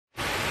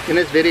In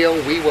this video,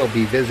 we will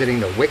be visiting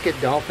the Wicked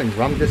Dolphin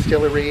Rum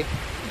Distillery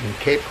in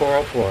Cape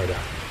Coral, Florida.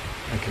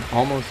 I can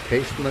almost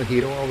taste the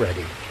mojito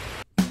already.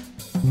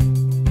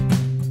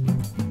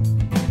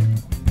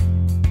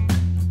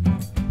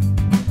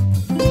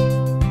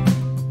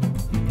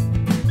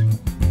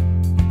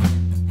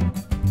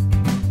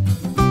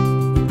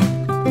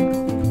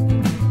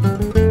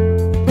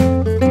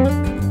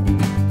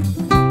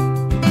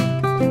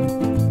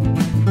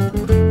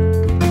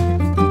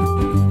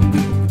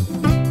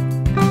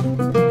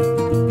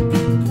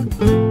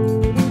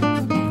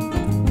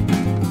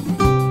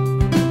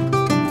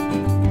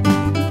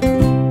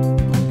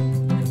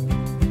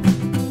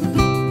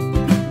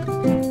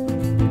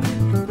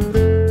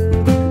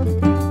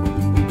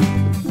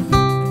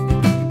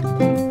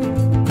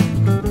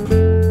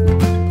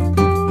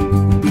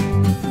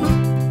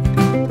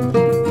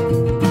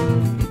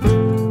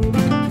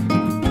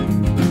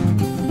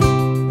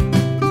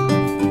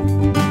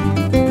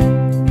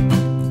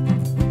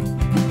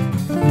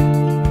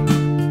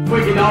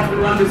 Wicked Dolphin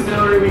Rum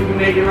Distillery. We've been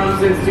making rum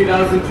since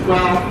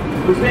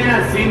 2012, which may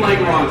not seem like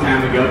a long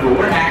time ago, but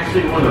we're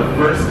actually one of the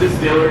first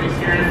distilleries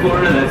here in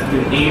Florida that's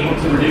been able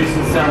to produce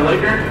and sell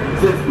liquor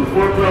since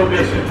before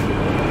Prohibition.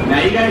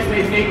 Now you guys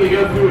may think we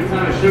go through a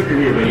ton of sugar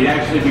here, but you'd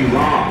actually be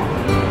wrong.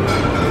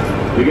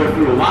 We go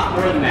through a lot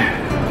more than that.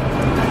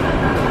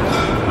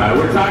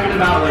 We're talking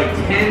about like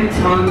 10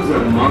 tons a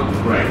month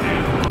right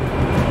now.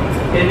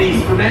 In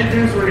these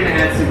fermenters, we're going to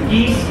add some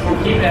yeast. We'll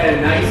keep it at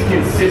a nice,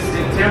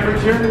 consistent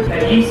temperature.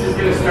 That yeast is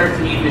going to start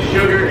to eat the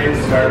sugar and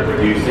start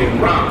producing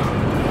rum.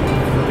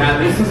 Now,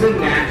 this is a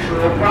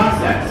natural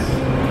process,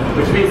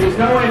 which means there's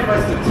no way for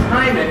us to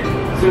time it,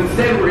 so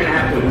instead we're going to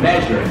have to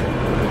measure it.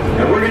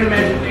 And we're going to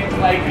measure things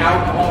like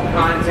alcohol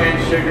content,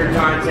 sugar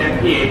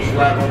content, pH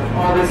level.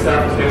 All this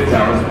stuff is going to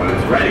tell us when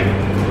it's ready.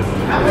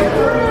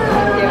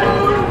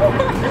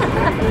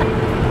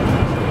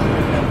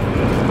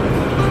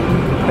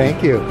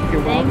 Thank you.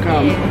 You're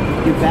welcome.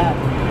 You bet.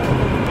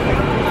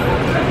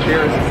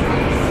 Cheers.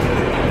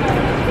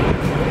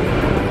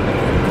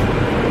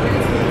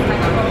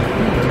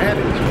 That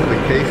is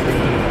really tasty.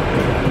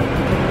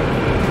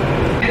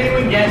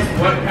 Anyone guess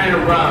what kind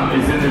of rum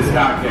is in this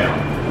cocktail?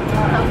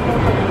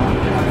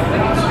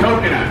 It's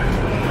coconut.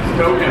 It's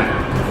coconut.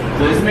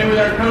 So this is made with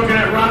our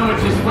coconut rum,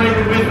 which is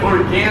flavored with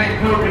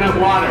organic coconut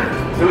water.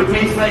 So it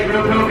tastes like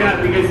real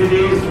coconut because it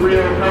is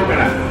real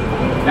coconut.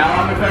 Now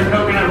along with our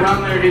coconut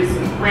rum, there is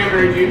some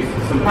cranberry juice,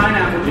 some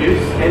pineapple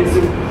juice, and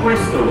some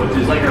crystal, which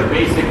is like our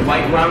basic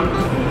white rum.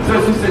 So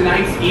it's just a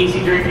nice,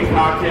 easy drinking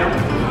cocktail.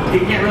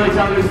 You can't really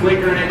tell there's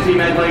liquor in it until you've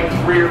had like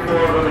 3 or 4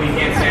 of them and you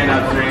can't stand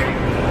up straight.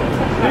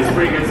 It's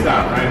pretty good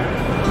stuff, right?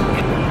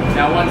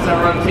 Now once our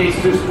rum tastes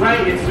just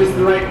right, it's just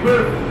the right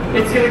proof,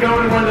 it's going to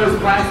go in one of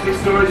those plastic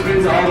storage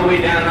bins all the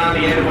way down on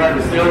the end of our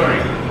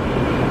distillery.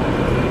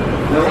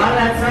 And a lot of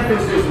that stuff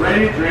is just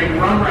ready to drink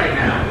rum right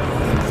now.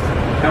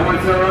 And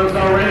once our rum's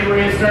all ready, we're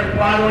going to start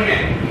bottling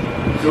it.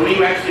 So we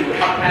actually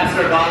walk past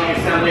our bottling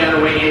assembly on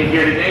the way in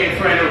here today.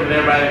 It's right over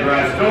there by the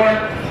garage door.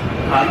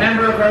 A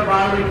member of our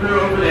bottling crew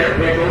over there,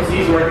 Pickles,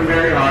 he's working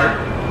very hard.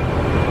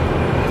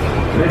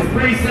 And it's a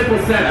pretty simple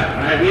setup.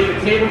 Right? We have a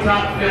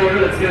tabletop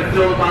filler that's going to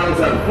fill the bottles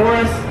up for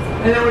us.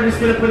 And then we're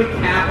just going to put a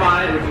cap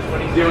on it, which is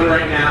what he's doing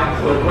right now.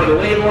 We'll put a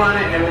label on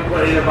it and we'll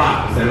put it in a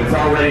box. And it's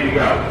all ready to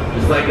go.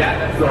 Just like that,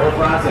 that's the whole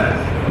process.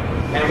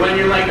 And when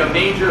you're like a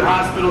major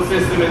hospital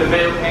system in the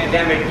middle of the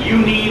pandemic, you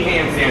need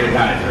hand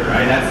sanitizer,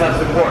 right? That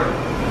stuff's important.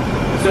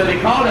 So they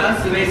called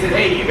us and they said,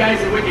 hey, you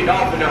guys at Wicked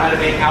Dolphin know how to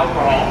make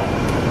alcohol.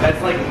 That's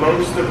like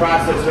most of the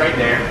process right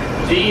there.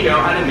 Do you know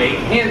how to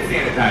make hand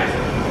sanitizer?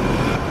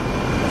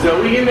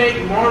 So we can make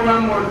more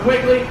rum more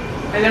quickly,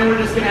 and then we're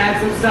just going to add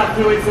some stuff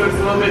to it so it's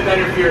a little bit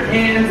better for your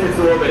hands, it's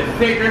a little bit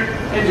thicker,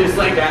 and just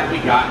like that,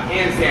 we got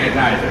hand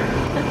sanitizer.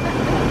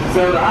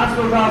 So the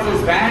hospital calls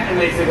us back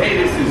and they said, hey,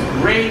 this is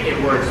great, it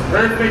works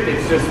perfect,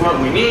 it's just what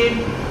we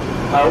need.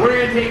 We're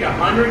going to take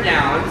 100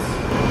 gallons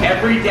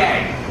every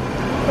day.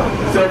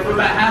 So for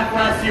about half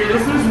last year,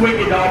 this was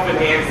Wicked Dolphin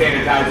Hand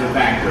Sanitizer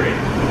Factory.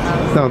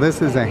 So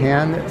this is a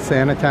hand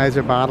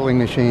sanitizer bottling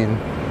machine.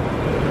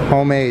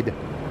 Homemade.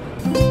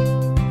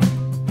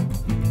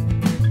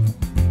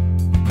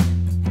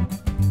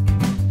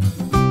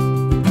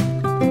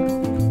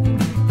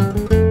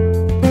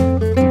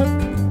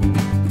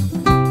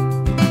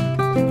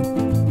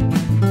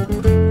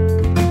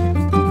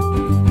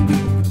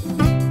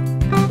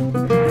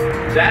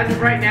 So as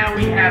of right now,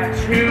 we have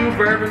 2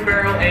 bourbon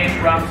barrel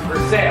aged rums for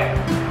sale.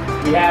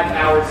 We have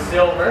our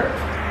silver,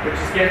 which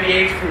is going to be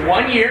aged for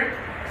 1 year.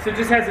 So it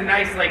just has a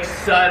nice, like,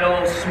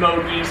 subtle,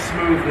 smoky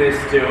smoothness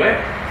to it.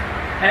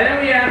 And then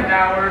we have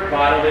our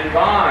bottled in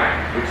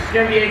bond, which is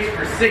going to be aged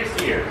for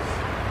 6 years.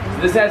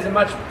 So this has a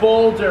much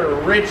bolder,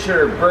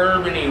 richer,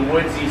 bourbony,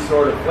 woodsy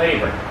sort of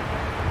flavor.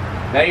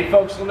 Now you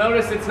folks will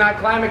notice it's not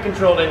climate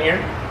controlled in here.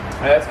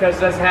 That's because it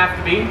doesn't have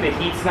to be. The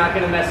heat's not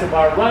going to mess up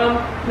our rum.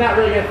 Not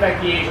really going to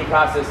affect the aging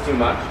process too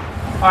much.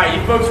 All right,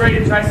 you folks ready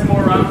to try some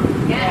more rum?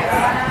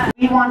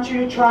 We want you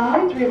to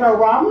try 3 of our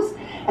rums,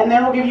 and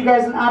then we'll give you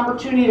guys an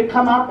opportunity to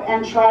come up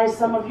and try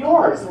some of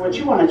yours, what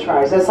you want to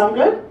try. Does that sound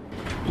good?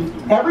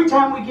 Every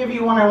time we give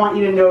you one, I want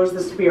you to nose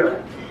the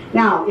spirit.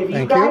 Now, if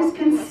you guys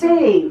can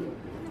save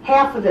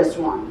half of this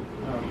one,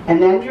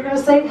 and then you're going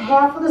to save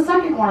half of the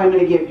second one I'm going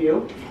to give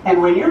you,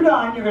 and when you're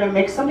done, you're going to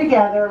mix them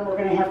together, and we're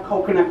going to have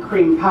coconut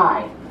cream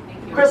pie,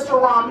 crystal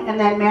rum, and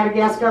then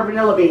Madagascar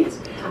vanilla beans.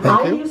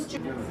 Thank you.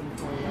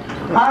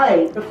 All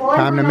right, before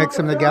Time to mix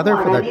them together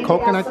for the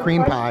coconut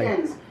cream pie.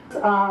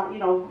 You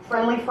know,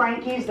 friendly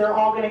Frankies, they're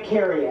all going to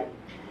carry it.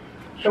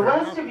 The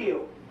rest of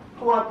you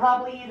who are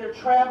probably either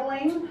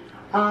traveling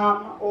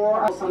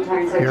or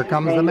sometimes here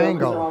comes the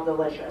mango. They're all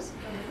delicious.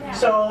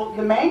 So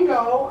the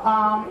mango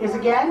is,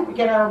 again, we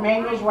get our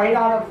mangoes right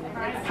out of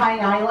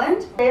Pine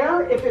Island.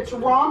 There, if it's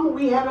rum,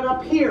 we have it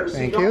up here, so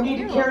you don't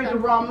need to carry the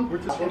rum. We're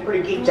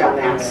pretty geeked on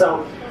that.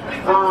 So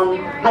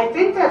I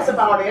think that's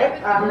about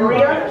it.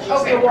 Maria, she's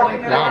still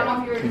walking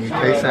around. Wow, can you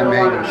taste that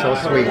mango? So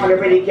sweet. I want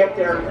everybody to get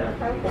there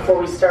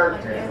before we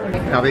start.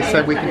 Now they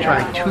said we can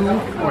try 2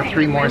 or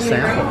 3 more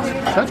samples.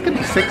 So that's going to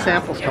be 6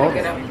 samples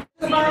total.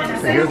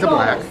 So here's the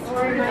black.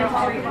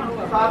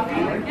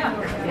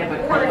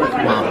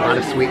 Wow, a lot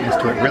of sweetness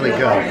to it, really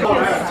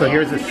good. So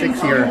here's a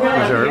 6-year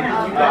reserve.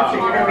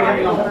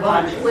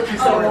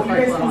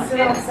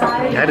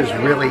 That is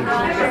really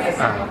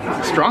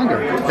stronger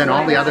than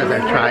all the others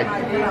I've tried.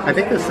 I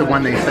think this is the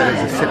one they said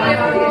is a sipping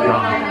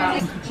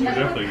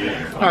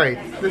rum. All right,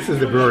 this is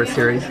the Brewer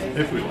Series.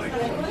 If we like.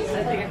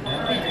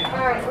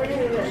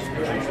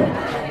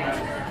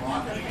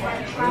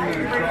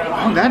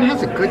 Oh, that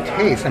has a good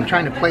taste. I'm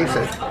trying to place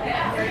it.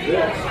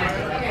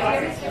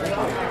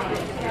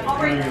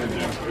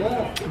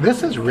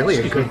 This is really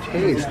a good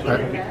taste, but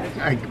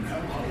I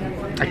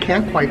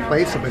can't quite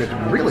place it, but it's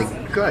really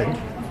good.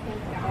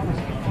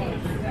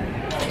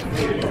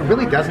 It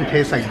really doesn't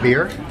taste like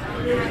beer.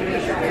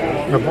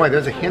 But boy,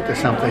 there's a hint of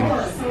something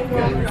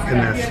in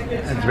this.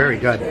 It's very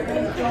good.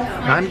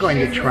 I'm going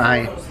to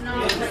try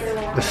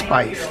the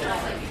spiced.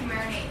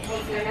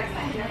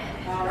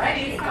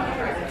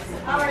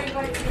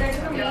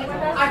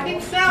 I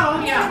think so,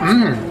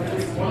 yeah.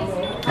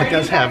 It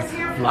does have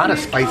a lot of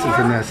spices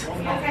in this.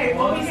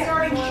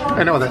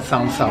 I know that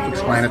sounds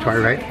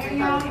self-explanatory, right?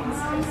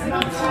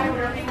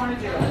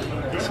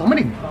 So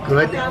many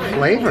good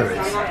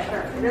flavors.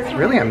 It's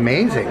really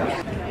amazing.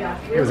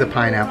 Here's a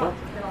pineapple.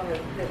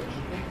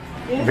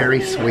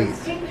 Very sweet.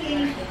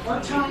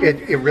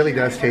 It really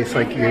does taste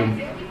like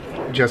you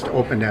just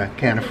opened a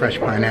can of fresh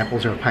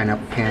pineapples or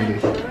pineapple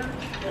candies.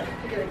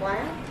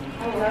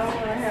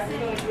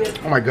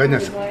 Oh my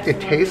goodness, it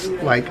tastes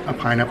like a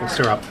pineapple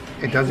syrup.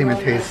 It doesn't even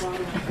taste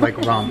like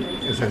rum,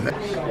 isn't it?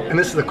 And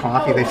this is the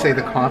coffee. They say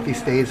the coffee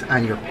stays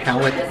on your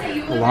palate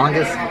the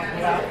longest.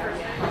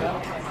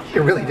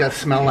 It really does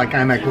smell like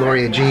I'm at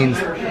Gloria Jean's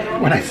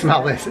when I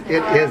smell this.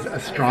 It is a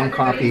strong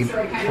coffee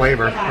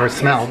flavor or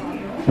smell.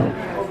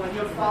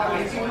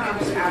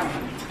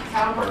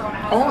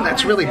 Oh,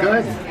 that's really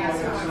good.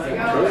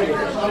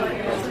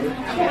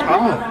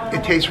 Oh,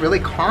 it tastes really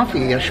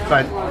coffee-ish,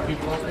 but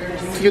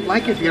you'd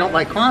like it if you don't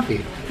like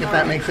coffee, if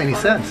that makes any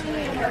sense.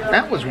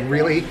 That was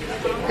really,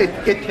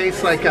 it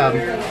tastes like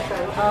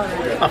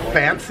a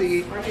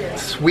fancy,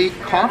 sweet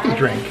coffee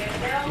drink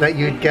that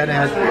you'd get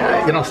at,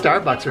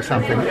 Starbucks or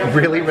something.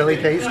 Really, really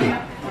tasty.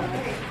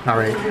 All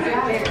right,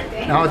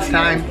 now it's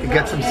time to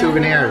get some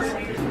souvenirs.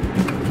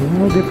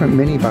 All different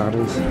mini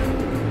bottles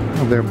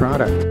of their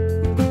product.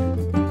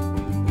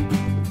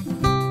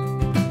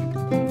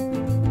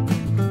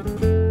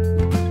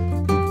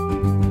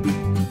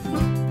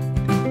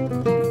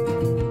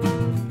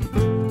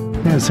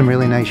 There's some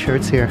really nice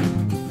shirts here.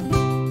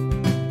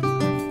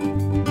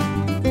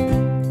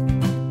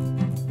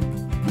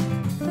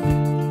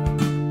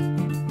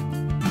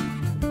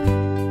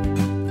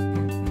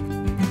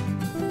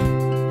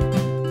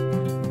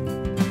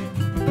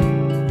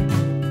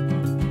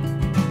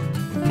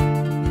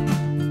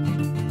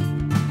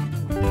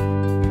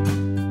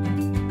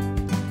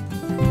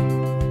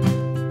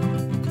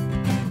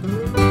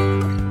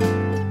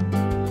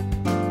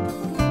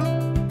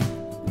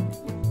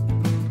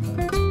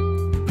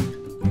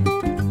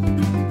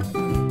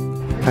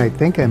 I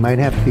think I might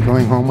have to be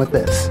going home with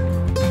this.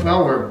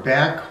 Well, we're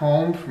back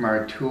home from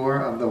our tour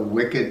of the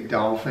Wicked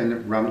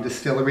Dolphin Rum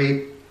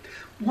Distillery.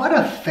 What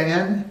a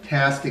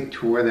fantastic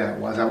tour that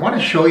was. I want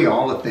to show you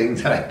all the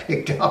things that I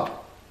picked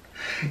up.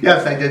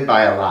 Yes, I did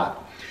buy a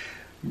lot,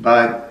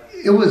 but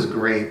it was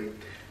great.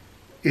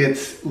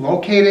 It's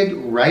located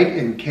right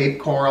in Cape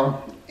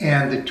Coral,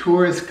 and the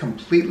tour is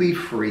completely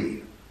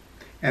free.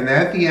 And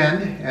at the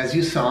end, as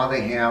you saw,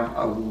 they have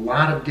a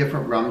lot of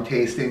different rum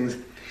tastings.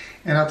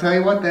 And I'll tell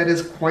you what, that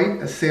is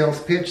quite a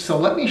sales pitch. So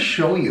let me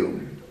show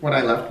you what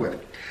I left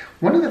with.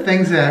 One of the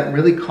things that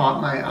really caught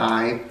my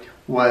eye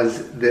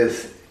was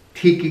this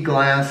tiki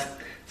glass. It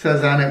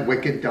says on it,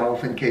 Wicked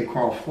Dolphin, Cape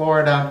Coral,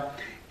 Florida.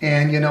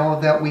 And you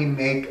know that we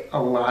make a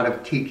lot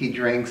of tiki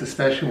drinks,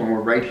 especially when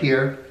we're right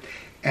here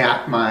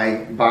at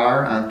my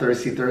bar on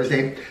Thirsty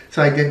Thursday.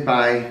 So I did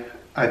buy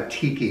a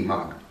tiki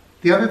mug.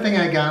 The other thing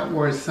I got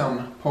were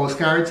some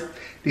postcards.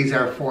 These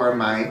are for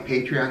my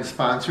Patreon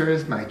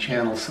sponsors, my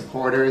channel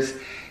supporters.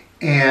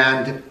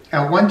 And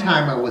at one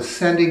time I was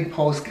sending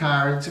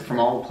postcards from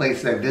all the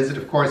places I visit.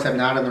 Of course, I'm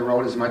not on the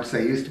road as much as I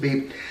used to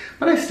be,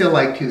 but I still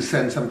like to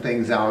send some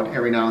things out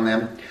every now and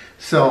then.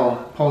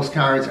 So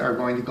postcards are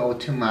going to go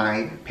to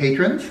my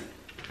patrons.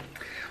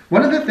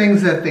 One of the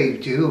things that they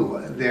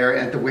do there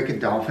at the Wicked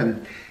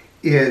Dolphin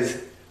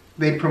is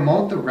they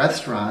promote the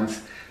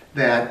restaurants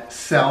that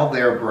sell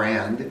their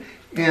brand.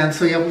 And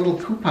so you have a little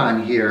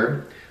coupon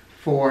here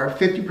for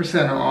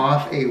 50%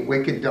 off a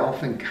Wicked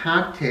Dolphin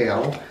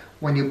cocktail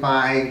when you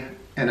buy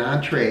an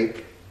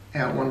entree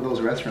at one of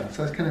those restaurants.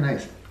 So that's kind of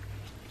nice.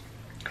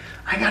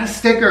 I got a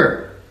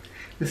sticker.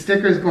 The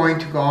sticker is going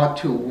to go out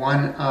to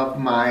one of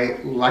my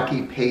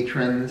lucky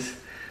patrons.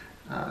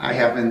 I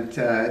haven't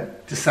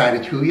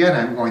decided who yet.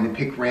 I'm going to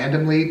pick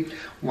randomly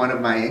one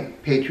of my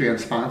Patreon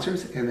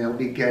sponsors, and they'll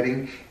be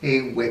getting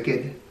a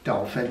Wicked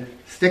Dolphin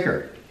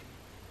sticker.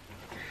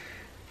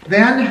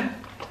 Then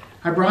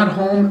I brought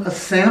home a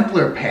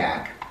sampler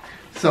pack.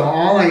 So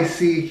all I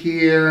see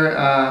here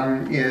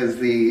is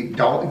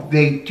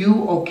they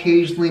do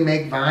occasionally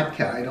make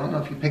vodka. I don't know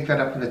if you picked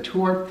that up in the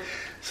tour.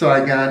 So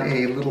I got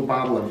a little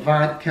bottle of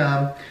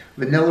vodka,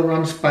 vanilla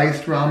rum,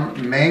 spiced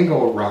rum,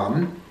 mango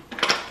rum.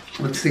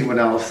 Let's see what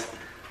else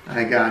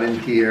I got in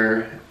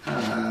here.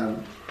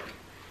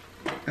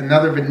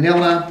 Another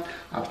vanilla,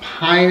 a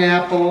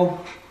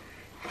pineapple,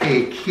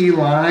 a key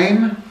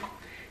lime,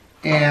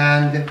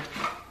 and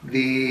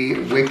the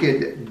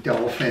Wicked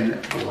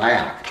Dolphin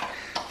Black.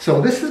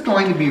 So this is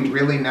going to be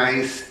really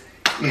nice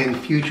in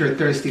future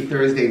Thirsty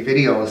Thursday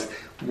videos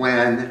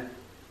when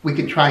we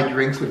can try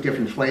drinks with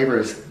different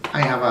flavors.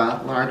 I have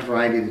a large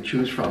variety to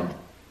choose from.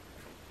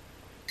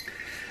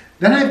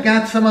 Then I've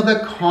got some of the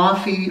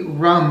coffee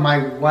rum.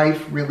 My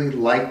wife really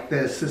liked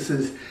this. This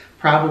is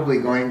probably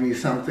going to be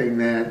something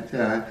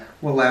that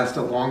will last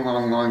a long,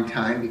 long, long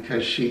time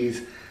because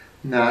she's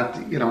not,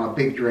 a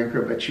big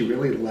drinker, but she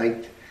really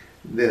liked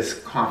this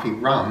coffee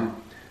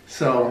rum.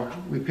 So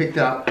we picked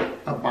up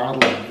a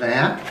bottle of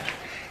that.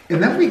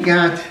 And then we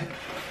got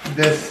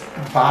this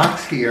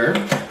box here.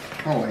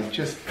 Oh, I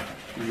just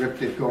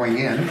ripped it going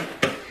in.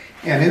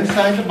 And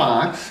inside the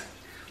box,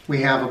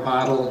 we have a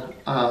bottle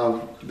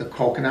of the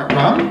coconut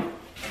rum.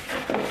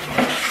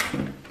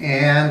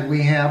 And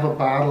we have a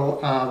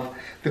bottle of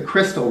the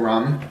crystal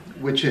rum,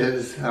 which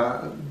is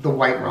the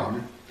white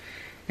rum.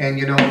 And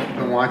you've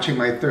been watching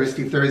my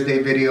Thirsty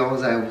Thursday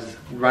videos. I was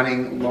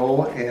running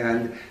low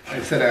and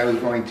I said I was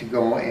going to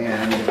go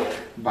and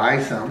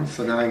buy some.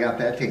 So now I got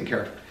that taken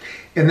care of.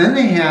 And then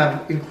they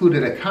have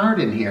included a card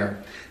in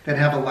here that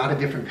have a lot of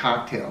different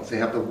cocktails. They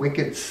have the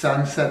Wicked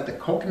Sunset, the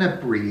Coconut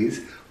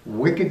Breeze,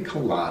 Wicked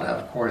Colada.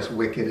 Of course,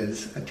 Wicked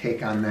is a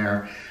take on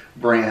their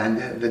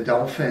brand. The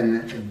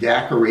Dolphin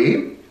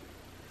Daiquiri,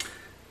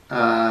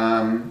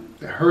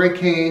 the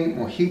Hurricane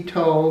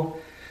Mojito,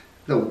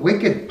 the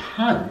Wicked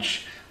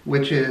Punch,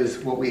 which is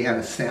what we had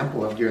a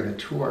sample of during the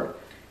tour,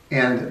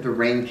 and the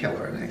Rain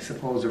Killer. And I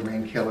suppose the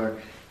Rain Killer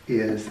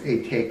is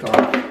a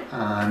takeoff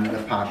on the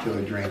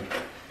popular drink,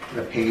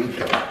 the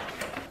Painkiller.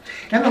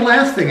 And the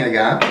last thing I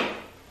got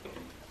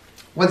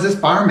was this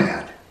bar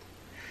mat.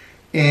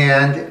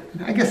 And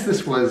I guess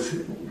this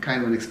was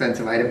kind of an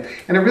expensive item.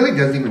 And it really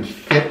doesn't even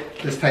fit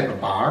this type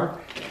of bar.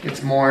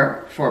 It's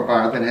more for a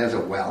bar that has a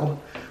well.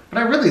 But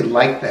I really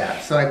like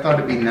that, so I thought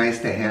it'd be nice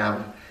to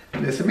have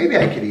this. And maybe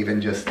I could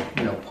even just,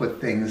 put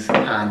things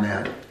on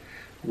that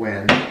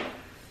when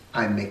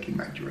I'm making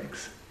my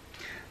drinks.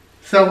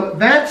 So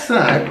that's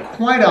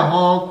quite a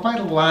haul, quite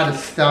a lot of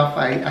stuff.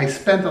 I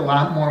spent a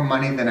lot more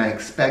money than I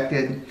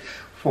expected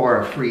for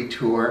a free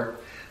tour.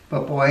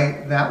 But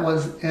boy, that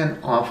was an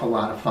awful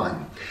lot of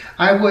fun.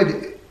 I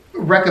would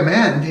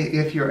recommend,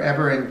 if you're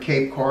ever in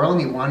Cape Coral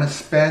and you want to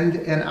spend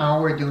an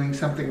hour doing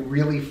something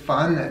really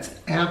fun that's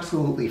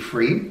absolutely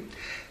free,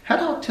 head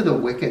out to the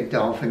Wicked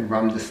Dolphin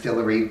Rum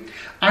Distillery.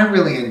 I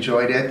really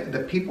enjoyed it. The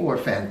people were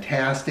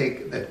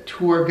fantastic. The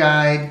tour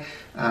guide,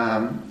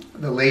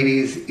 the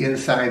ladies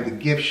inside the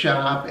gift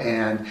shop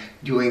and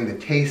doing the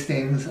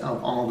tastings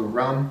of all the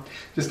rum.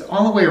 Just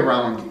all the way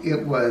around,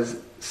 it was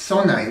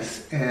so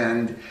nice,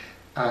 and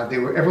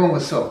everyone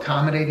was so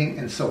accommodating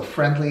and so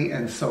friendly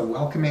and so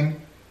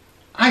welcoming.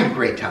 I had a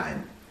great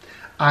time.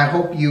 I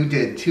hope you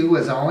did too.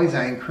 As always,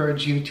 I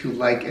encourage you to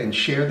like and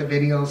share the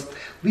videos.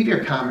 Leave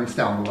your comments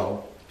down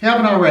below. If you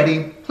haven't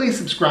already, please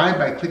subscribe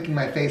by clicking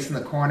my face in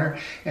the corner,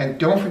 and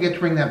don't forget to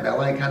ring that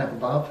bell icon up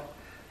above.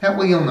 That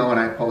way you'll know when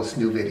I post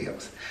new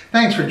videos.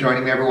 Thanks for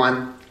joining me,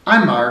 everyone.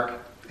 I'm Mark,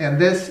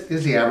 and this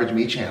is the Average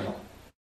Me channel.